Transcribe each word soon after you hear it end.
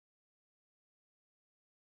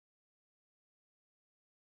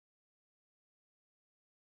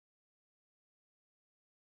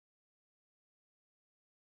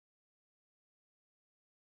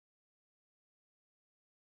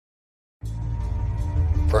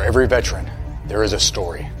every veteran, there is a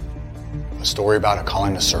story about a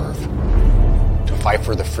calling to serve, to fight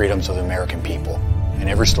for the freedoms of the American people. And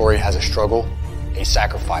every story has a struggle, a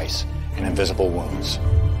sacrifice, and invisible wounds.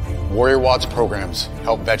 Warrior Watts programs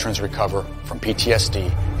help veterans recover from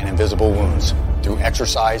PTSD and invisible wounds through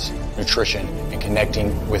exercise, nutrition, and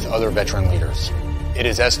connecting with other veteran leaders. It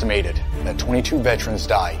is estimated that 22 veterans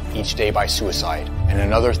die each day by suicide, and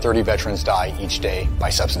another 30 veterans die each day by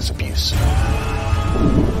substance abuse.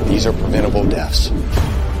 These are preventable deaths.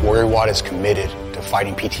 Warrior Watt is committed to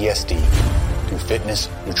fighting PTSD through fitness,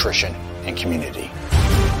 nutrition, and community.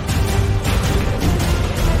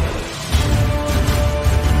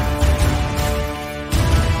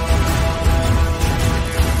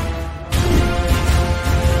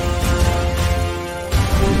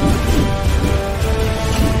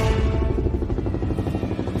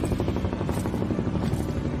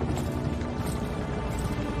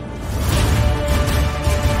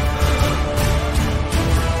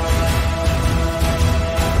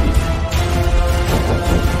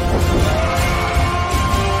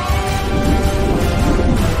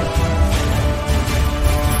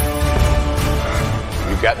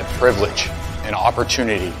 Got the privilege and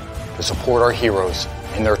opportunity to support our heroes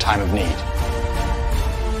in their time of need.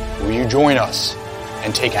 Will you join us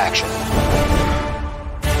and take action?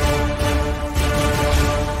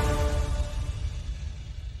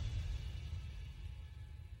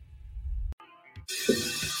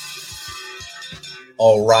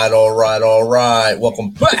 All right.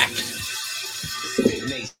 Welcome back.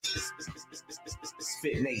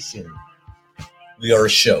 Fit Nation. We are a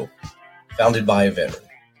show founded by a veteran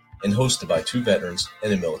and hosted by two veterans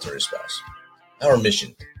and a military spouse. Our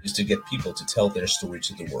mission is to get people to tell their story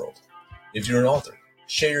to the world. If you're an author,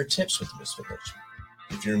 share your tips with the Misfit Nation.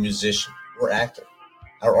 If you're a musician or actor,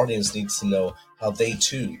 our audience needs to know how they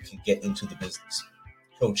too can get into the business.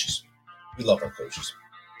 Coaches, we love our coaches.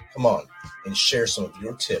 Come on and share some of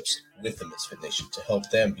your tips with the Misfit Nation to help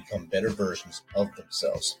them become better versions of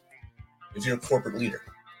themselves. If you're a corporate leader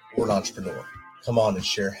or an entrepreneur, come on and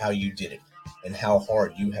share how you did it and how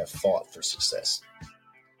hard you have fought for success.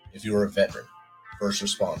 If you're a veteran, first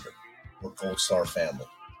responder, or Gold Star family,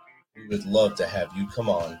 we would love to have you come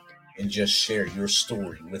on and just share your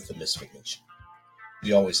story with the Misfit Nation.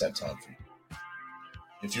 We always have time for you.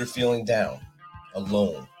 If you're feeling down,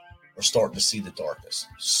 alone, or starting to see the darkness,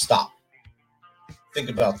 stop. Think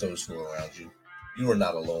about those who are around you. You are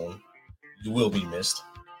not alone. You will be missed.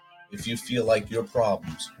 If you feel like your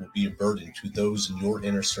problems will be a burden to those in your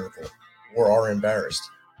inner circle or are embarrassed,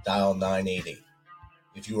 dial 988.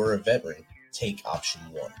 If you are a veteran, take option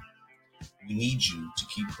 1. We need you to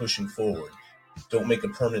keep pushing forward. Don't make a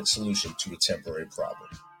permanent solution to a temporary problem.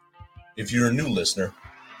 If you're a new listener,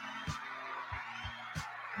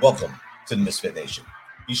 welcome to the Misfit Nation.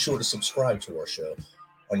 Be sure to subscribe to our show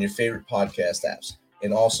on your favorite podcast apps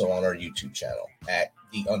and also on our YouTube channel at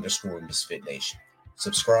 @_Misfit Nation.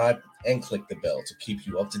 Subscribe and click the bell to keep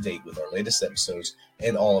you up to date with our latest episodes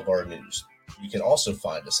and all of our news. You can also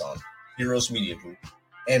find us on Heroes Media Group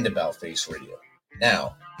and About Face Radio.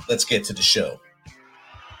 Now, let's get to the show.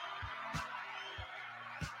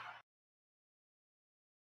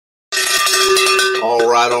 All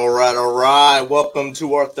right. Welcome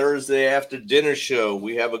to our Thursday after dinner show.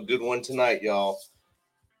 We have a good one tonight, y'all.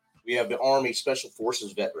 We have the Army Special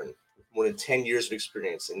Forces veteran, more than 10 years of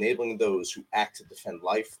experience, enabling those who act to defend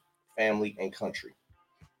life, family, and country.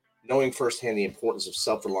 Knowing firsthand the importance of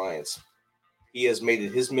self-reliance, he has made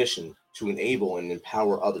it his mission to enable and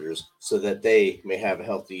empower others so that they may have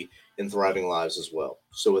healthy and thriving lives as well.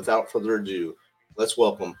 So without further ado, let's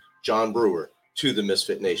welcome John Brewer to the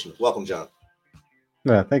Misfit Nation. Welcome, John.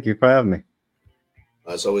 Yeah, thank you for having me.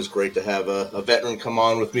 It's always great to have a veteran come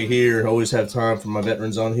on with me here. Always have time for my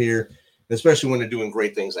veterans on here, especially when they're doing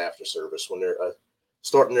great things after service, when they're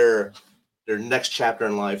starting their next chapter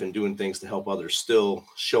in life and doing things to help others, still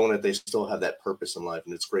showing that they still have that purpose in life.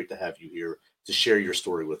 And it's great to have you here to share your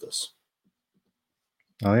story with us.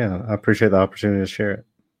 Oh, yeah. I appreciate the opportunity to share it.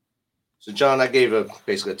 So, John, I gave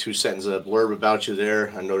basically a 2-sentence blurb about you there.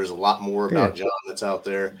 I know there's a lot more about John that's out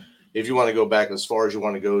there. If you want to go back as far as you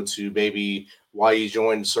want to go to maybe why you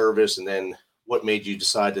joined service and then what made you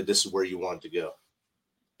decide that this is where you wanted to go.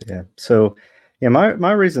 Yeah. So,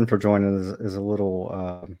 my reason for joining is a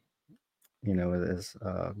little, is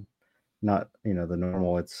not, the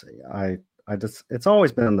normal. It's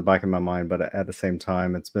always been in the back of my mind, but at the same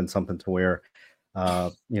time, it's been something to where,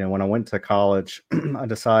 when I went to college, I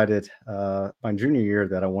decided my junior year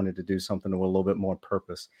that I wanted to do something with a little bit more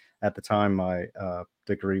purpose. At the time, my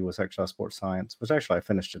degree was exercise sports science, which actually I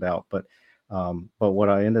finished it out, but But what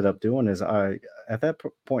I ended up doing is at that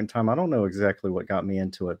point in time, I don't know exactly what got me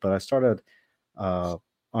into it, but I started uh,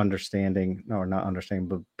 understanding, or not understanding,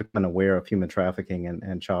 but becoming aware of human trafficking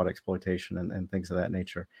and child exploitation and things of that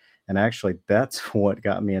nature. And actually, that's what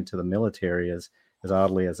got me into the military, as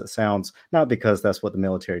oddly as it sounds, not because that's what the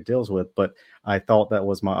military deals with, but I thought that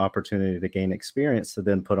was my opportunity to gain experience to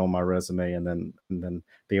then put on my resume and then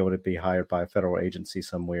be able to be hired by a federal agency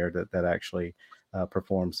somewhere that actually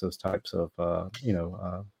performs those types of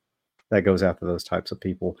that goes after those types of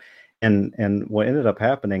people. And what ended up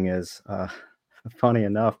happening is, funny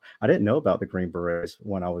enough, I didn't know about the Green Berets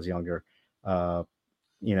when I was younger. Uh,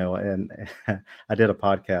 and I did a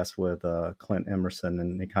podcast with Clint Emerson,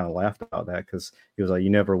 and he kind of laughed about that because he was like,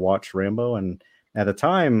 "You never watched Rambo?" And at the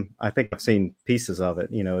time, I think I've seen pieces of it.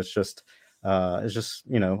 It's just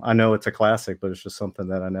I know it's a classic, but it's just something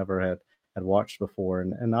that I never had watched before.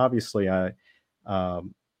 And obviously,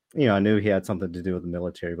 um, I knew he had something to do with the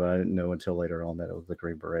military, but I didn't know until later on that it was the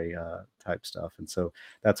Green Beret type stuff. And so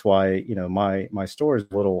that's why my story is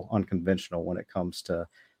a little unconventional when it comes to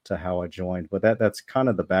how I joined. But that's kind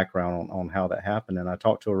of the background on how that happened. And I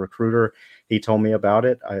talked to a recruiter. He told me about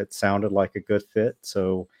it. It sounded like a good fit.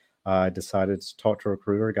 So I decided to talk to a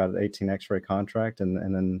recruiter, got an 18 X-ray contract, and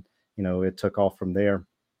then, it took off from there.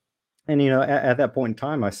 And, at that point in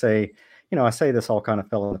time, I say this all kind of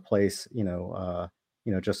fell into place,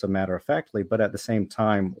 just a matter of factly, but at the same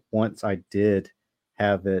time, once I did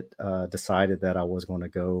have it decided that I was going to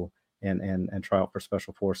go and try out for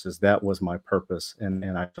special forces, that was my purpose.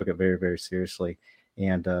 And I took it very, very seriously.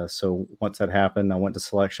 And so once that happened, I went to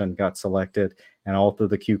selection, got selected, and all through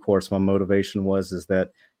the Q course, my motivation is that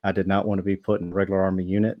I did not want to be put in regular Army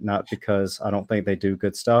unit, not because I don't think they do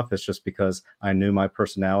good stuff. It's just because I knew my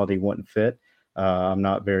personality wouldn't fit. I'm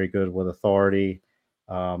not very good with authority,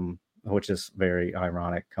 which is very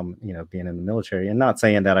ironic, being in the military, and not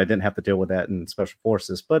saying that I didn't have to deal with that in special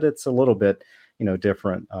forces, but it's a little bit,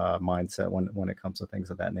 different mindset when it comes to things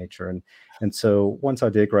of that nature. And so once I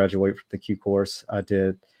did graduate from the Q course, I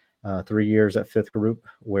did 3 years at 5th Group,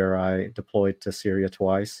 where I deployed to Syria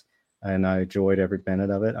twice, and I enjoyed every minute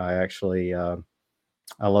of it. I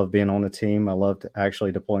love being on the team. I loved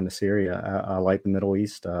actually deploying to Syria. I like the Middle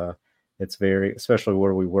East. It's very, especially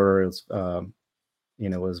where we were, it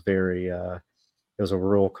was very, it was a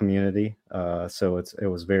rural community. So it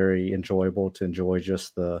was very enjoyable to enjoy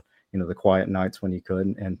just the quiet nights when you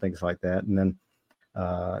could and things like that. And then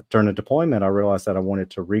during the deployment, I realized that I wanted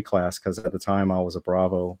to reclass because at the time I was a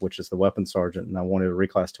Bravo, which is the weapons sergeant, and I wanted to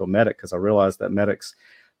reclass to a medic because I realized that medics,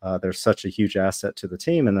 they're such a huge asset to the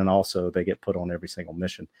team, and then also they get put on every single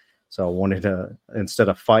mission. So I wanted to, instead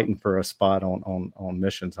of fighting for a spot on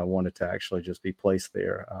missions, I wanted to actually just be placed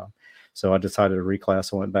there. So I decided to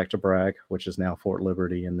reclass. I went back to Bragg, which is now Fort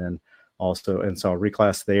Liberty, and so I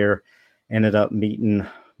reclassed there. Ended up meeting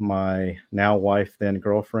my now wife, then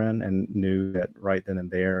girlfriend, and knew that right then and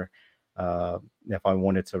there, if I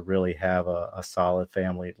wanted to really have a solid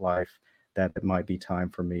family life, that it might be time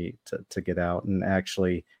for me to get out. And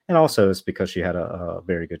also it's because she had a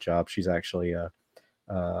very good job. She's actually a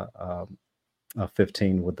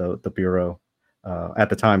 15 with the Bureau. At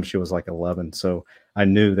the time, she was like 11. So I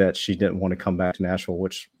knew that she didn't want to come back to Nashville,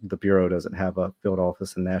 which the Bureau doesn't have a field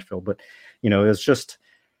office in Nashville. But, it was just,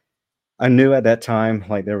 I knew at that time,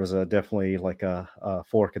 like there was definitely like a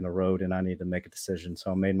fork in the road and I needed to make a decision.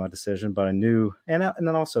 So I made my decision, but I knew, and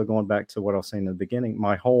then also going back to what I was saying in the beginning,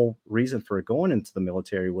 my whole reason for going into the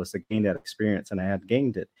military was to gain that experience, and I had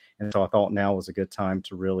gained it. And so I thought now was a good time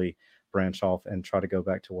to really branch off and try to go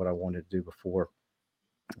back to what I wanted to do before.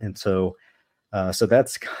 And so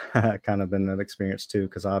that's kind of been that experience too,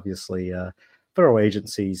 because obviously federal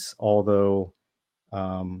agencies, although,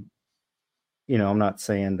 I'm not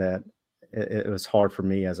saying that it was hard for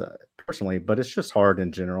me personally, but it's just hard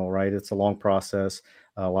in general, right? It's a long process,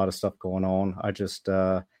 a lot of stuff going on.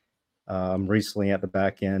 I'm recently at the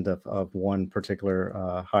back end of one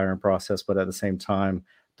particular hiring process, but at the same time,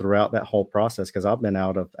 throughout that whole process, because I've been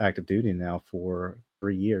out of active duty now for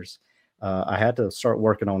 3 years, I had to start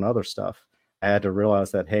working on other stuff. I had to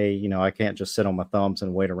realize that, hey, I can't just sit on my thumbs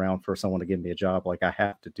and wait around for someone to give me a job. Like I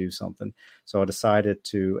have to do something. So I decided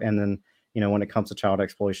to, and then, when it comes to child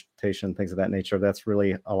exploitation, things of that nature, that's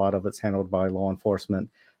really a lot of it's handled by law enforcement.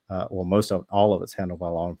 All of it's handled by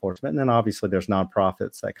law enforcement. And then obviously there's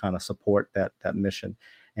nonprofits that kind of support that mission.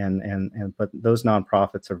 But those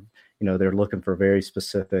nonprofits are, they're looking for very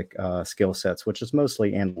specific skill sets, which is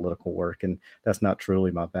mostly analytical work. And that's not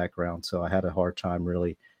truly my background. So I had a hard time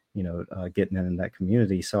really, getting in that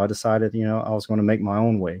community. So I decided, I was going to make my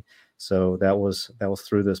own way. So that was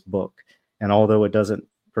through this book. And although it doesn't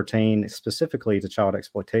pertain specifically to child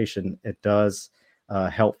exploitation, it does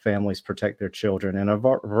help families protect their children in a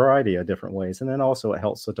variety of different ways. And then also it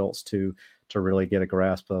helps adults to really get a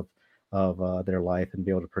grasp of their life and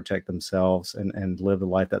be able to protect themselves and live the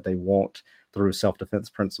life that they want through self-defense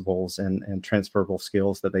principles and transferable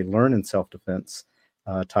skills that they learn in self-defense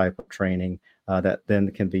type of training that then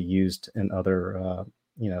can be used in other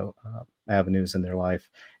avenues in their life.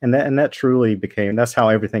 And that truly became, that's how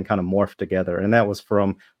everything kind of morphed together. And that was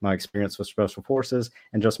from my experience with special forces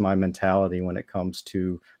and just my mentality when it comes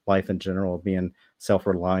to life in general, being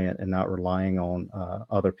self-reliant and not relying on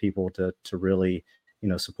other people to really,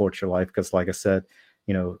 support your life. Because like I said,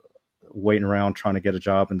 waiting around trying to get a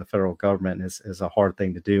job in the federal government is a hard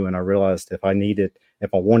thing to do. And I realized if I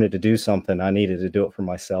wanted to do something, I needed to do it for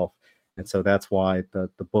myself. And so that's why the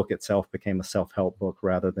book itself became a self-help book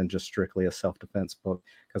rather than just strictly a self-defense book,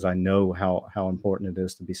 because I know how important it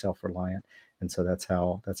is to be self-reliant. And so that's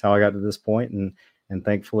how I got to this point. And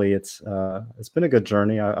thankfully it's been a good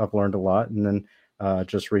journey. I've learned a lot. And then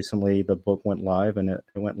just recently the book went live, and it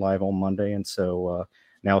went live on Monday. And so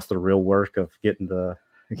now it's the real work of getting the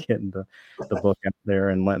book out there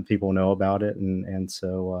and letting people know about it. And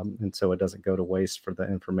so it doesn't go to waste for the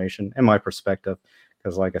information and my perspective.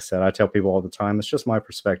 Because like I said, I tell people all the time, it's just my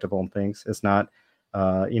perspective on things. It's not,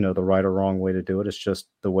 the right or wrong way to do it. It's just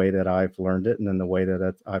the way that I've learned it, and then the way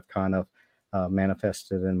that I've kind of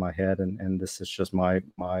manifested in my head. And this is just my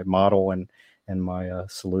model and my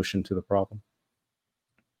solution to the problem.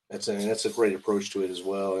 That's a great approach to it as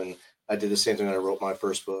well. And I did the same thing when I wrote my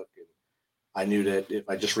first book. And I knew that if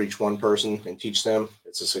I just reach one person and teach them,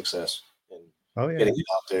 it's a success. And getting it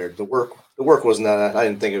out there, the work wasn't that. I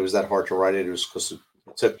didn't think it was that hard to write it. It was because it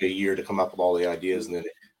took a year to come up with all the ideas, and then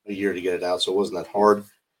a year to get it out. So it wasn't that hard.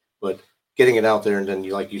 But getting it out there, and then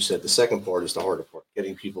like you said, the second part is the harder part: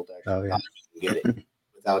 getting people to actually get it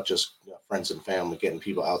without just friends and family. Getting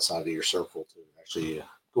people outside of your circle to actually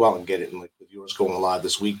go out and get it. And like with yours going live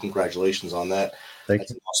this week, congratulations on that.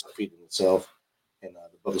 That's an awesome feat in itself. And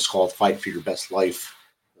the book is called "Fight for Your Best Life."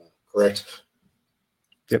 Correct?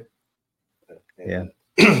 Yep. Yeah.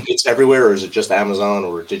 It's everywhere, or is it just Amazon,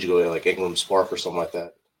 or did you go to like Ingram Spark or something like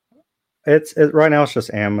that? It's right now it's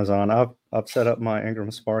just Amazon. I've set up my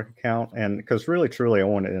Ingram Spark account, and because really truly I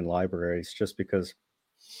want it in libraries, just because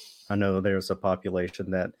I know there's a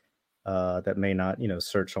population that may not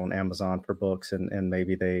search on Amazon for books, and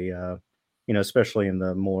maybe they especially in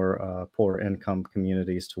the more poor income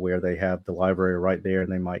communities, to where they have the library right there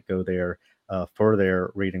and they might go there for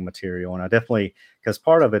their reading material. And I definitely, because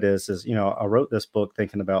part of it is I wrote this book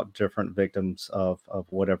thinking about different victims of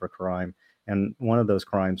whatever crime. And one of those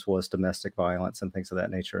crimes was domestic violence and things of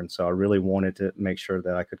that nature. And so I really wanted to make sure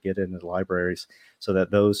that I could get into the libraries so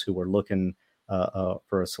that those who were looking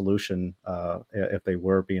for a solution, if they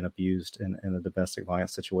were being abused in a domestic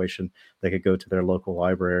violence situation, they could go to their local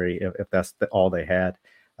library if that's all they had.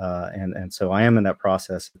 And so I am in that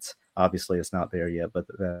process. It's not there yet, but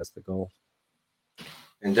that's the goal.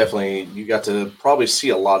 And definitely, you got to probably see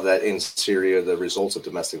a lot of that in Syria, the results of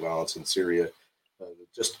domestic violence in Syria,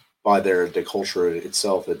 just by the culture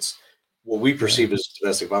itself. It's what we perceive as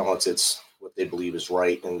domestic violence. It's what they believe is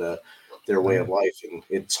right and their way of life. And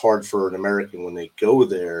it's hard for an American when they go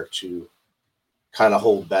there to kind of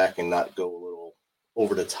hold back and not go a little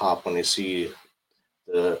over the top when they see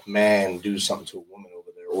the man do something to a woman over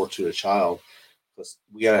there or to a child.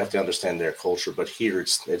 We gotta have to understand their culture, but here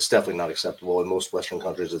it's definitely not acceptable. In most Western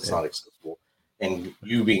countries, it's not acceptable. And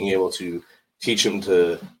you being able to teach them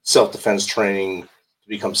to self-defense training, to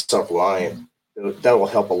become self-reliant, that will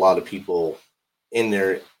help a lot of people in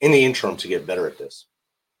the interim to get better at this.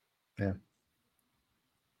 Yeah.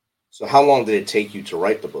 So, how long did it take you to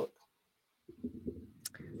write the book?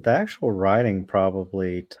 The actual writing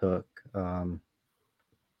probably took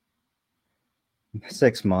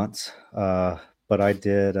 6 months. But I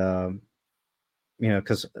did,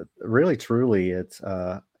 because really, truly, it's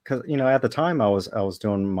because at the time I was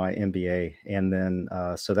doing my MBA, and then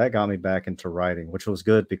so that got me back into writing, which was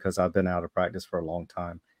good because I've been out of practice for a long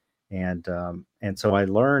time, and so I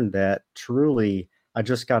learned that truly I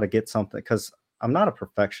just got to get something, because I'm not a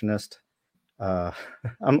perfectionist. I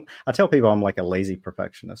tell people I'm like a lazy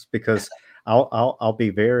perfectionist, because I'll be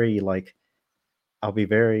very like. I'll be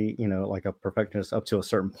very, like a perfectionist up to a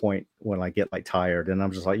certain point when I get like tired, and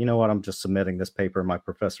I'm just like, you know what, I'm just submitting this paper. My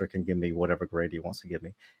professor can give me whatever grade he wants to give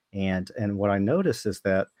me. And what I notice is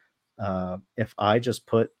that if I just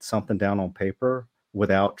put something down on paper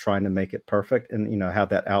without trying to make it perfect, and have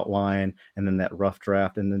that outline and then that rough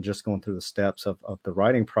draft, and then just going through the steps of the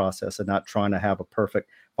writing process, and not trying to have a perfect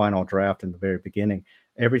final draft in the very beginning,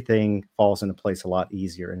 everything falls into place a lot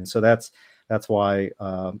easier. And so that's why,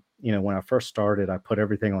 when I first started, I put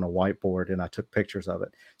everything on a whiteboard and I took pictures of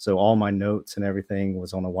it. So all my notes and everything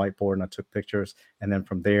was on a whiteboard and I took pictures. And then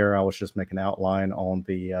from there, I was just making an outline on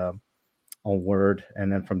the, on Word.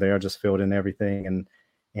 And then from there, I just filled in everything.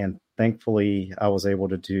 And thankfully I was able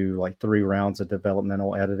to do like 3 rounds of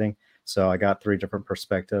developmental editing. So I got 3 different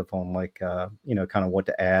perspective on like, kind of what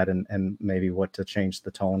to add and maybe what to change the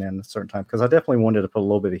tone in a certain time. Cause I definitely wanted to put a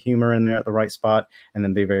little bit of humor in there at the right spot and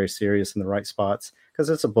then be very serious in the right spots. Cause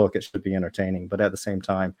it's a book, it should be entertaining, but at the same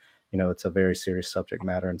time, it's a very serious subject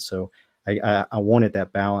matter. And so I wanted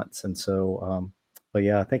that balance. And so, but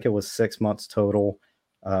yeah, I think it was 6 months total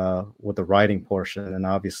with the writing portion. And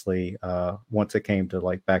obviously, once it came to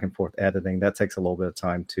like back and forth editing, that takes a little bit of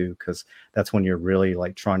time too, because that's when you're really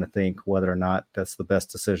like trying to think whether or not that's the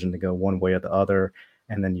best decision to go one way or the other.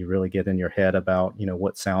 And then you really get in your head about,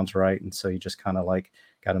 what sounds right. And so you just kind of like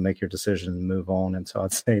got to make your decision and move on. And so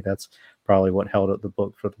I'd say that's probably what held up the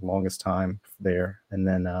book for the longest time there. And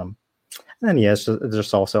then yes,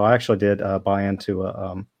 just also, I actually did buy into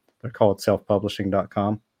they're called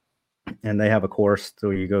selfpublishing.com. And they have a course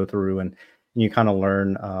where you go through and you kind of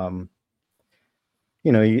learn,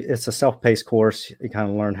 it's a self-paced course. You kind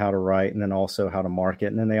of learn how to write and then also how to market.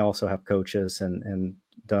 And then they also have coaches and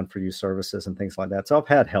done for you services and things like that. So I've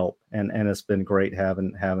had help and it's been great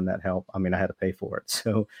having that help. I mean, I had to pay for it,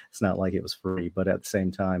 so it's not like it was free, but at the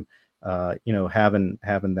same time, having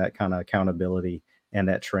that kind of accountability and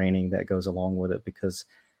that training that goes along with it, because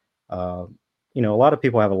a lot of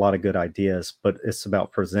people have a lot of good ideas, but it's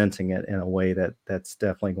about presenting it in a way that's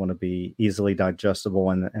definitely going to be easily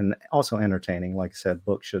digestible and also entertaining. Like I said,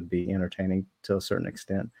 books should be entertaining to a certain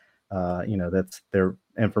extent. That's their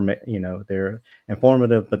they're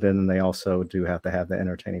informative, but then they also do have to have the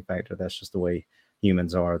entertaining factor. That's just the way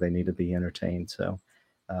humans are. They need to be entertained. So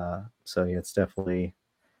yeah, it's definitely,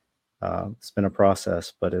 it's been a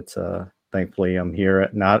process, but it's, thankfully I'm here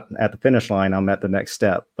not at the finish line. I'm at the next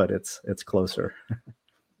step, but it's closer.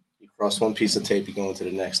 You cross one piece of tape, you go into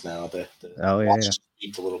the next now. The Oh yeah, watch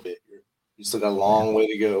speak a little bit. You still got a long way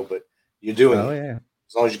to go, but you're doing it. yeah.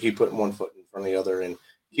 As long as you keep putting one foot in front of the other and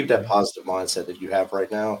keep that positive mindset that you have right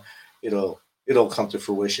now, it'll come to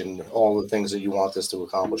fruition. All the things that you want this to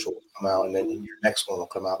accomplish will come out, and then your next one will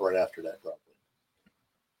come out right after that, probably.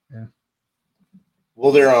 Yeah.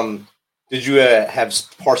 Well, did you have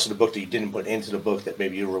parts of the book that you didn't put into the book that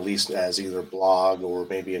maybe you released as either a blog or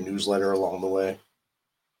maybe a newsletter along the way?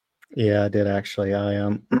 Yeah, I did actually.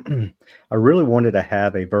 I really wanted to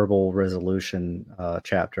have a verbal resolution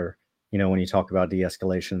chapter. When you talk about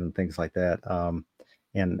de-escalation and things like that,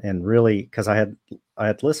 and really because I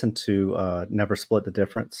had listened to Never Split the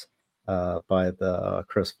Difference by the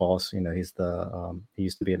Chris Voss. He's he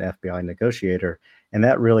used to be an FBI negotiator, and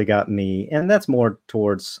that really got me. And that's more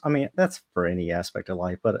towards, I mean, that's for any aspect of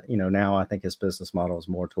life, but now I think his business model is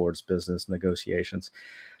more towards business negotiations.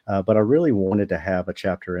 But I really wanted to have a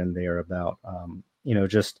chapter in there about,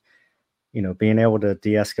 just, being able to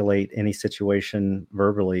de-escalate any situation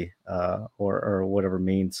verbally or whatever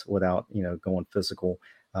means without, going physical.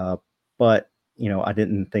 But, I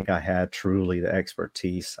didn't think I had truly the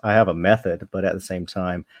expertise. I have a method, but at the same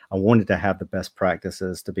time, I wanted to have the best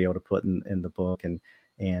practices to be able to put in the book.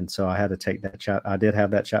 And so I had to take that chapter. I did have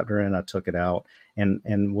that chapter in, I took it out.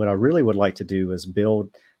 And what I really would like to do is build,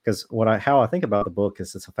 because how I think about the book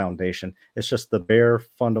is it's a foundation. It's just the bare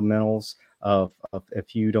fundamentals of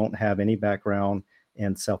if you don't have any background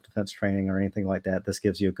in self-defense training or anything like that, this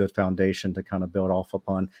gives you a good foundation to kind of build off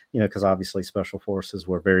upon, because obviously special forces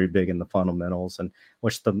were very big in the fundamentals, and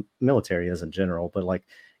which the military is in general. But like,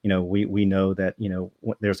 we know that,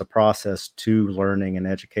 there's a process to learning and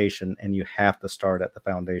education, and you have to start at the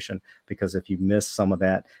foundation, because if you miss some of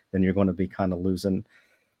that, then you're going to be kind of losing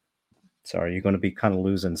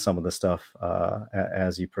some of the stuff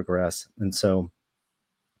as you progress. And so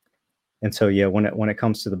yeah, when it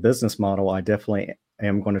comes to the business model, I definitely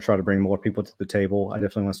am going to try to bring more people to the table. I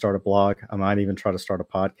definitely want to start a blog. I might even try to start a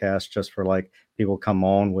podcast just for like people come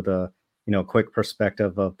on with a quick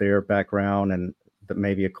perspective of their background and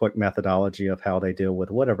maybe a quick methodology of how they deal with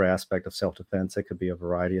whatever aspect of self-defense. It could be a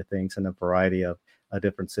variety of things and a variety of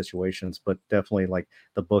different situations, but definitely like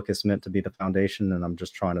the book is meant to be the foundation, and I'm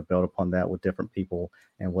just trying to build upon that with different people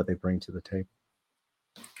and what they bring to the table.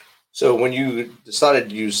 So when you decided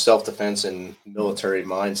to use self-defense and military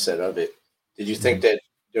mindset of it, did you think that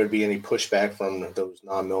there would be any pushback from those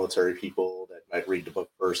non-military people that might read the book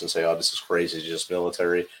first and say, oh, this is crazy, it's just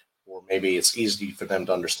military, or maybe it's easy for them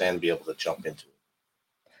to understand and be able to jump into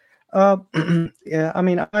it? Yeah, I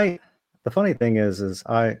mean, the funny thing is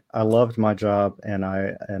I loved my job, and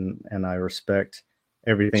I respect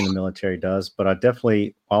everything the military does. But I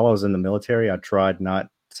definitely, while I was in the military, I tried not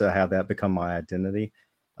to have that become my identity.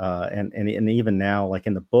 And even now, like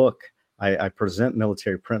in the book, I present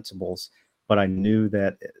military principles, but I knew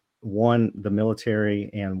that one, the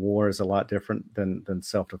military and war is a lot different than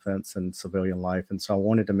self-defense and civilian life. And so I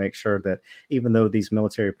wanted to make sure that even though these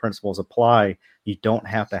military principles apply, you don't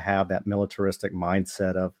have to have that militaristic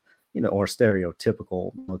mindset of, or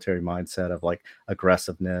stereotypical military mindset of like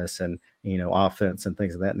aggressiveness and, offense and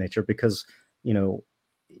things of that nature, because, you know,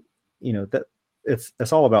 that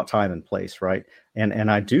it's all about time and place, right? And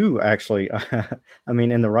I do actually, I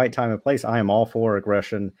mean, in the right time and place, I am all for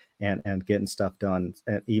aggression and getting stuff done,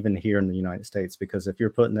 even here in the United States, because if you're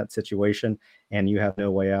put in that situation and you have no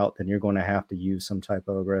way out, then you're going to have to use some type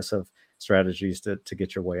of aggressive strategies to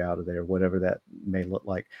get your way out of there, whatever that may look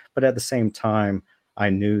like. But at the same time, I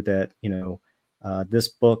knew that, this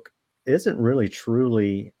book isn't really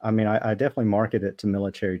truly, I mean, I definitely market it to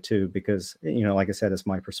military too, because, like I said, it's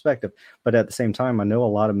my perspective. But at the same time, I know a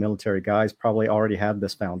lot of military guys probably already have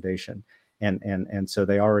this foundation, and so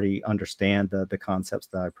they already understand the concepts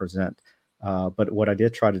that I present. But what I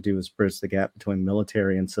did try to do is bridge the gap between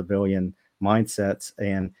military and civilian mindsets,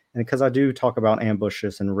 and because I do talk about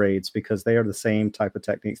ambushes and raids, because they are the same type of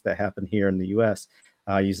techniques that happen here in the U.S.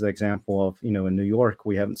 I use the example of, in New York,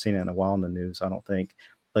 we haven't seen it in a while in the news, I don't think,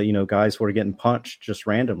 but guys were getting punched just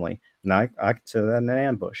randomly, and I consider that an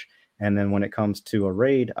ambush. And then when it comes to a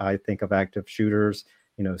raid, I think of active shooters,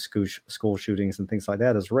 school shootings and things like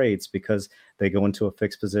that as raids, because they go into a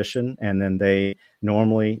fixed position, and then they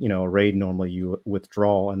normally, a raid, normally you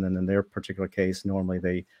withdraw, and then in their particular case, normally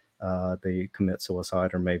they commit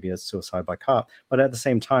suicide, or maybe it's suicide by cop. But at the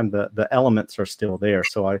same time, the elements are still there.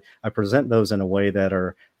 So I present those in a way that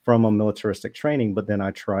are from a militaristic training, but then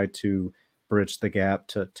I try to bridge the gap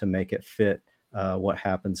to make it fit what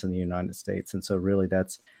happens in the United States. And so really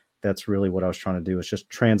that's really what I was trying to do, is just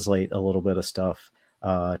translate a little bit of stuff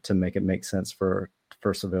to make it make sense for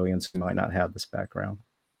civilians who might not have this background.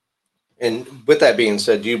 And with that being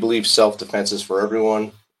said, do you believe self-defense is for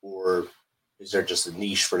everyone, or is there just a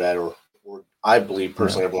niche for that? Or I believe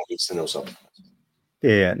personally, everyone needs to know self-defense.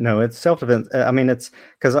 Yeah, no, it's self-defense. I mean, it's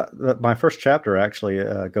because my first chapter actually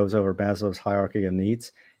goes over Maslow's hierarchy of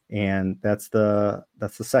needs, and that's the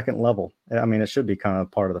second level. I mean, it should be kind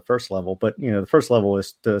of part of the first level, but the first level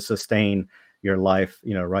is to sustain your life,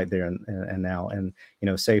 right there and now, and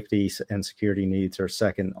safety and security needs are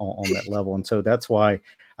second on that level. And so that's why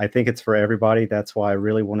I think it's for everybody. That's why I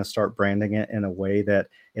really want to start branding it in a way that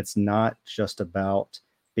it's not just about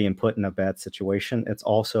being put in a bad situation. It's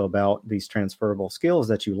also about these transferable skills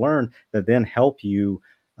that you learn that then help you.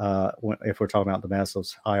 If we're talking about the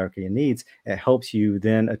Maslow's hierarchy of needs, it helps you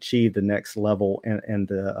then achieve the next level in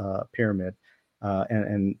the pyramid,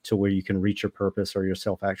 and to where you can reach your purpose or your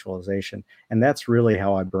self-actualization. And that's really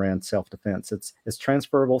how I brand self-defense. It's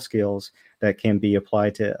transferable skills that can be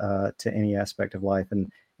applied to any aspect of life.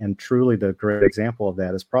 And truly the great example of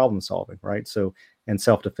that is problem solving, right? So in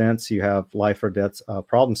self-defense, you have life or death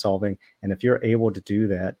problem solving. And if you're able to do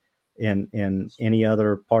that in any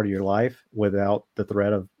other part of your life without the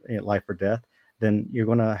threat of life or death, then you're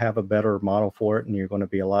going to have a better model for it, and you're going to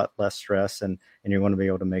be a lot less stressed, and you're going to be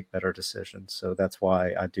able to make better decisions. So that's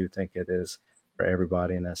why I do think it is for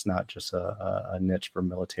everybody, and it's not just a niche for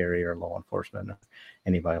military or law enforcement or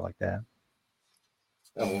anybody like that.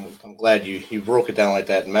 I'm glad you broke it down like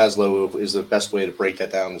that. And Maslow is the best way to break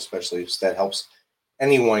that down, especially if that helps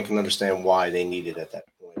anyone can understand why they need it at that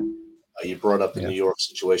point. You brought up the New York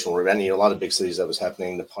situation, where a lot of big cities that was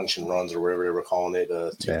happening, the punch and runs or whatever they were calling it,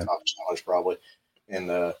 TikTok challenge probably, and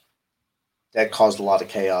that caused a lot of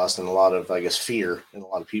chaos and a lot of, I guess, fear in a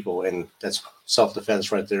lot of people. And that's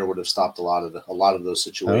self-defense right there would have stopped a lot of those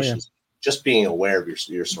situations. Oh, yeah. Just being aware of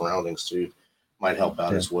your surroundings too might help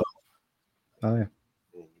out as well. Oh yeah.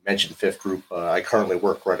 You mentioned Fifth Group. I currently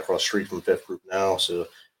work right across the street from Fifth Group now. So.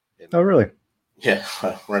 Oh really? Yeah,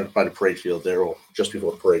 right by the parade field there, or just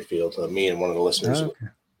before the parade field. Me and one of the listeners,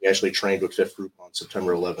 we actually trained with Fifth Group on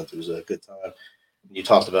September 11th. It was a good time. And you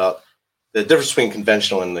talked about the difference between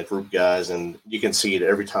conventional and the group guys, and you can see it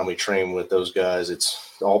every time we train with those guys.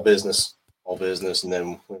 It's all business, and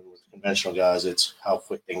then with conventional guys, it's how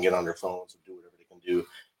quick they can get on their phones and do whatever they can do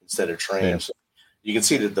instead of train. Yeah. So you can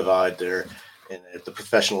see the divide there, and the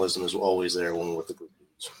professionalism is always there when we're with the group.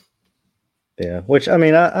 Yeah, which I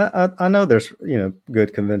mean, I know there's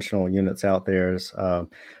good conventional units out there,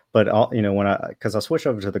 but because I switched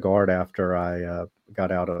over to the Guard after I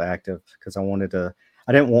got out of active, because I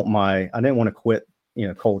didn't want to quit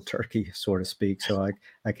cold turkey, so to speak. So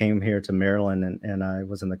I came here to Maryland, and I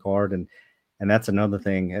was in the Guard, and that's another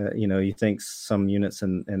thing. You think some units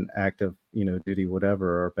in active, duty,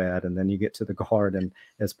 whatever, are bad, and then you get to the Guard, and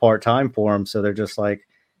it's part time for them, so they're just like,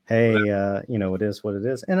 hey, it is what it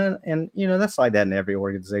is, and that's like that in every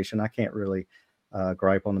organization. I can't really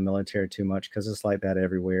gripe on the military too much because it's like that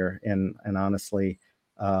everywhere, and honestly,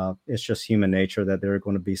 it's just human nature that there are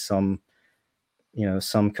going to be some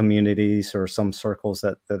communities or some circles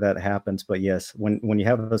that happens. But yes, when you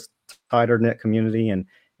have a tighter knit community and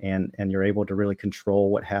you're able to really control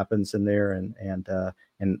what happens in there and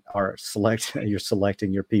you're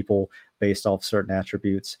selecting your people based off certain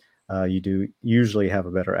attributes, you do usually have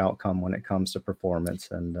a better outcome when it comes to performance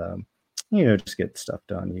and just get stuff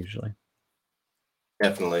done usually.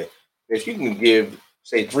 Definitely. If you can give,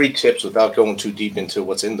 say, 3 tips without going too deep into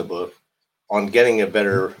what's in the book on getting a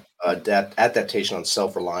better adaptation on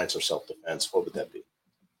self-reliance or self-defense, what would that be?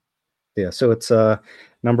 Yeah, so it's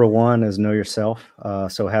number one is know yourself.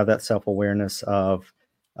 So have that self-awareness of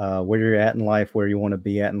where you're at in life, where you want to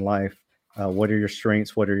be at in life, what are your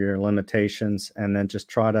strengths, what are your limitations, and then just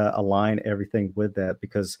try to align everything with that,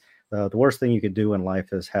 because the worst thing you could do in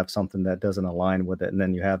life is have something that doesn't align with it, and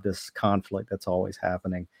then you have this conflict that's always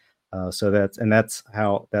happening. I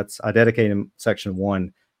dedicated section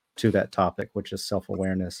 1 to that topic, which is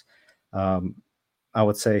self-awareness. I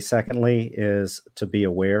would say secondly is to be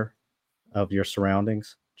aware of your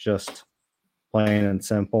surroundings, just plain and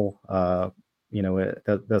simple.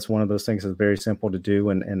 That's one of those things that's very simple to do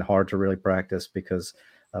and hard to really practice, because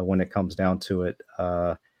when it comes down to it,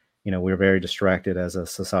 we're very distracted as a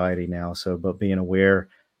society now. So, but being aware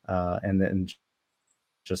and then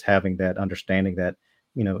just having that understanding that,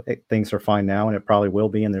 things are fine now and it probably will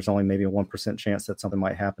be, and there's only maybe a 1% chance that something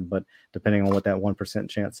might happen. But depending on what that 1%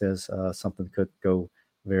 chance is, something could go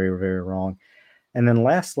very, very wrong. And then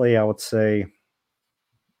lastly, I would say,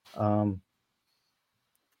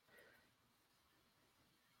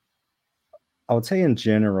 in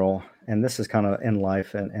general, and this is kind of in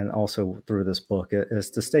life and also through this book, is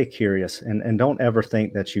to stay curious and don't ever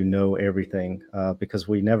think that you know everything, because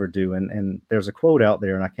we never do. And there's a quote out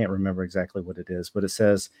there, and I can't remember exactly what it is, but it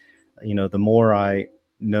says, the more I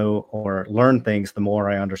know or learn things, the more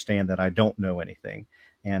I understand that I don't know anything.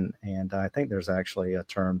 And I think there's actually a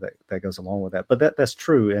term that goes along with that. But that's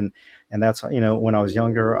true. And that's, when I was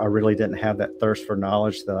younger, I really didn't have that thirst for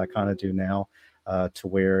knowledge that I kind of do now, to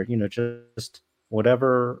where, just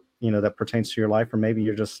whatever, that pertains to your life, or maybe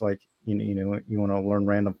you're just like, you want to learn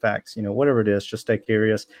random facts, whatever it is, just stay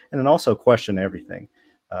curious. And then also question everything.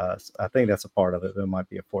 I think that's a part of it. There might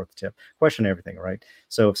be a fourth tip: question everything, right?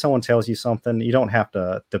 So if someone tells you something, you don't have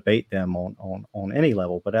to debate them on any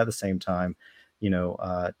level, but at the same time,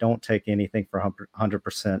 don't take anything for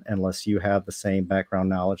 100% unless you have the same background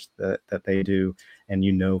knowledge that they do, and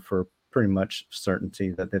for pretty much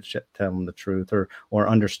certainty that they should tell them the truth or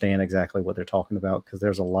understand exactly what they're talking about, because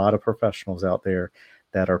there's a lot of professionals out there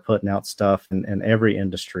that are putting out stuff in every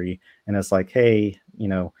industry, and it's like, hey,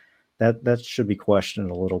 that should be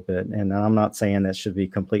questioned a little bit. And I'm not saying that should be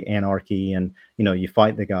complete anarchy and you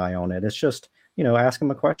fight the guy on it. It's just, ask him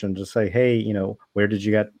a question. Just say, hey, where did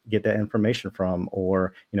you get that information from?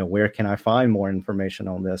 Or, where can I find more information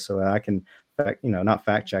on this so that I can not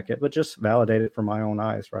fact check it, but just validate it for my own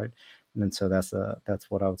eyes, right? And then so that's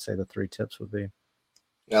what I would say the 3 tips would be.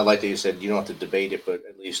 I like that you said you don't have to debate it, but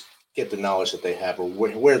at least get the knowledge that they have, or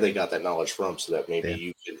where they got that knowledge from, so that maybe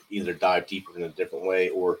you can either dive deeper in a different way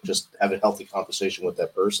or just have a healthy conversation with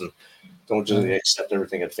that person. Don't just accept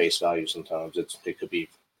everything at face value. Sometimes it could be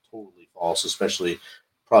totally false, especially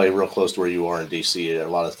probably real close to where you are in DC. A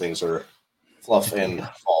lot of things are fluff and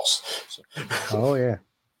false. So. Oh yeah.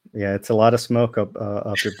 Yeah, it's a lot of smoke up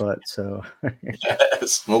your butt. So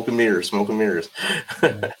smoke and mirrors.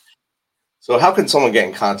 Yeah. So how can someone get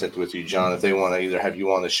in contact with you, John, if they want to either have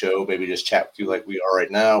you on the show, maybe just chat with you like we are right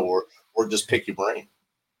now, or just pick your brain?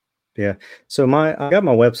 Yeah. So I got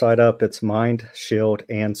my website up. It's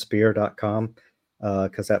mindshieldandSpear.com,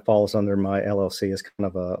 because that falls under my LLC. Is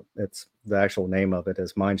kind of it's the actual name of it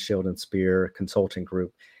is Mind Shield and Spear Consulting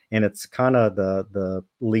Group. And it's kind of the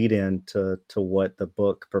lead in to what the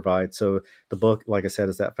book provides. So the book, like I said,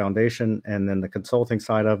 is that foundation. And then the consulting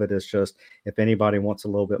side of it is just, if anybody wants a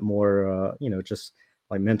little bit more, just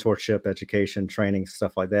like mentorship, education, training,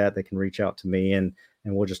 stuff like that, they can reach out to me and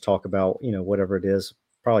we'll just talk about, whatever it is,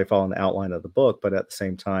 probably following the outline of the book, but at the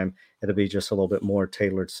same time, it'll be just a little bit more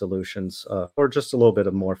tailored solutions, or just a little bit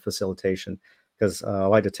of more facilitation. Because I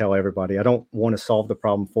like to tell everybody, I don't want to solve the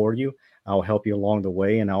problem for you. I'll help you along the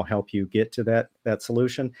way, and I'll help you get to that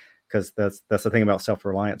solution. because that's the thing about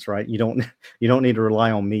self-reliance, right? You don't need to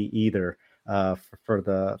rely on me either for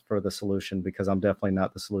the solution, because I'm definitely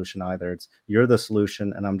not the solution either. You're the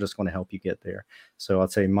solution, and I'm just going to help you get there. So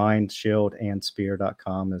I'd say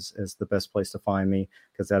mindshieldandSpear.com is the best place to find me,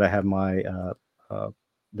 because that I have my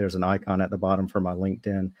there's an icon at the bottom for my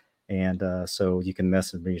LinkedIn, and so you can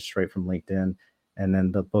message me straight from LinkedIn. And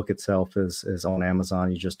then the book itself is on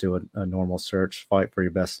Amazon. You just do a normal search, Fight for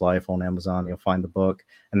Your Best Life on Amazon. You'll find the book,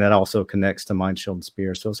 and that also connects to Mind, Shield, and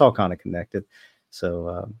Spear. So it's all kind of connected.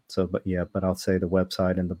 But I'll say the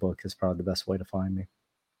website and the book is probably the best way to find me.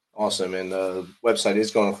 Awesome. And the website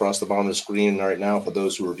is going across the bottom of the screen right now for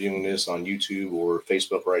those who are viewing this on YouTube or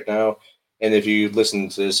Facebook right now. And if you listen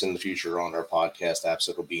to this in the future on our podcast apps,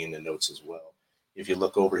 it'll be in the notes as well. If you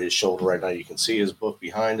look over his shoulder right now, you can see his book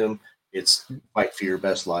behind him. It's Fight for Your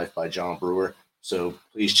Best Life by John Brewer. So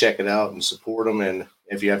please check it out and support him. And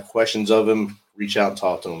if you have questions of him, reach out and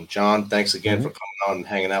talk to him. John, thanks again for coming on and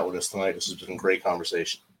hanging out with us tonight. This has been a great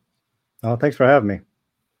conversation. Oh, thanks for having me.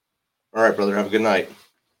 All right, brother. Have a good night.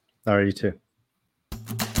 All right, you too.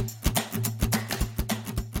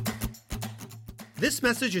 This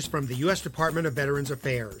message is from the U.S. Department of Veterans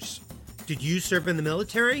Affairs. Did you serve in the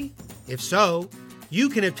military? If so, you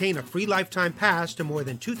can obtain a free lifetime pass to more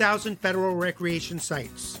than 2,000 federal recreation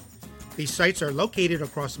sites. These sites are located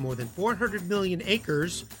across more than 400 million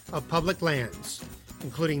acres of public lands,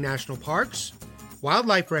 including national parks,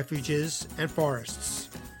 wildlife refuges, and forests.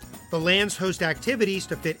 The lands host activities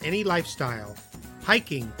to fit any lifestyle: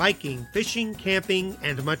 hiking, biking, fishing, camping,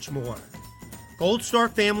 and much more. Gold Star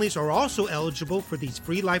families are also eligible for these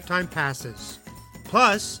free lifetime passes.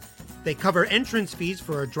 Plus, they cover entrance fees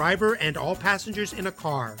for a driver and all passengers in a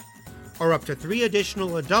car, or up to 3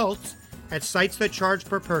 additional adults at sites that charge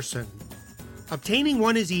per person. Obtaining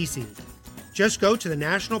one is easy. Just go to the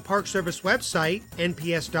National Park Service website,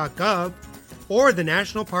 nps.gov, or the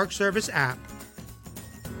National Park Service app.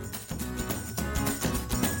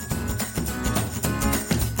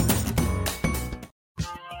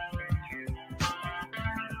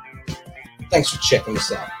 Thanks for checking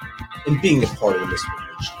us out and being a part of the Misfit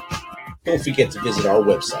Nation. Don't forget to visit our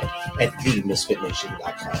website at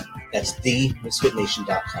themisfitnation.com. That's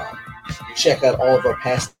themisfitnation.com. Check out all of our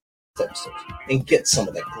past episodes and get some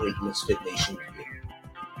of that great Misfit Nation gear.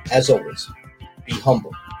 As always, be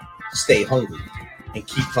humble, stay hungry, and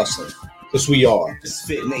keep hustling, because we are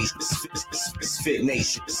Misfit Nation. Misfit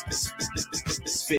Nation.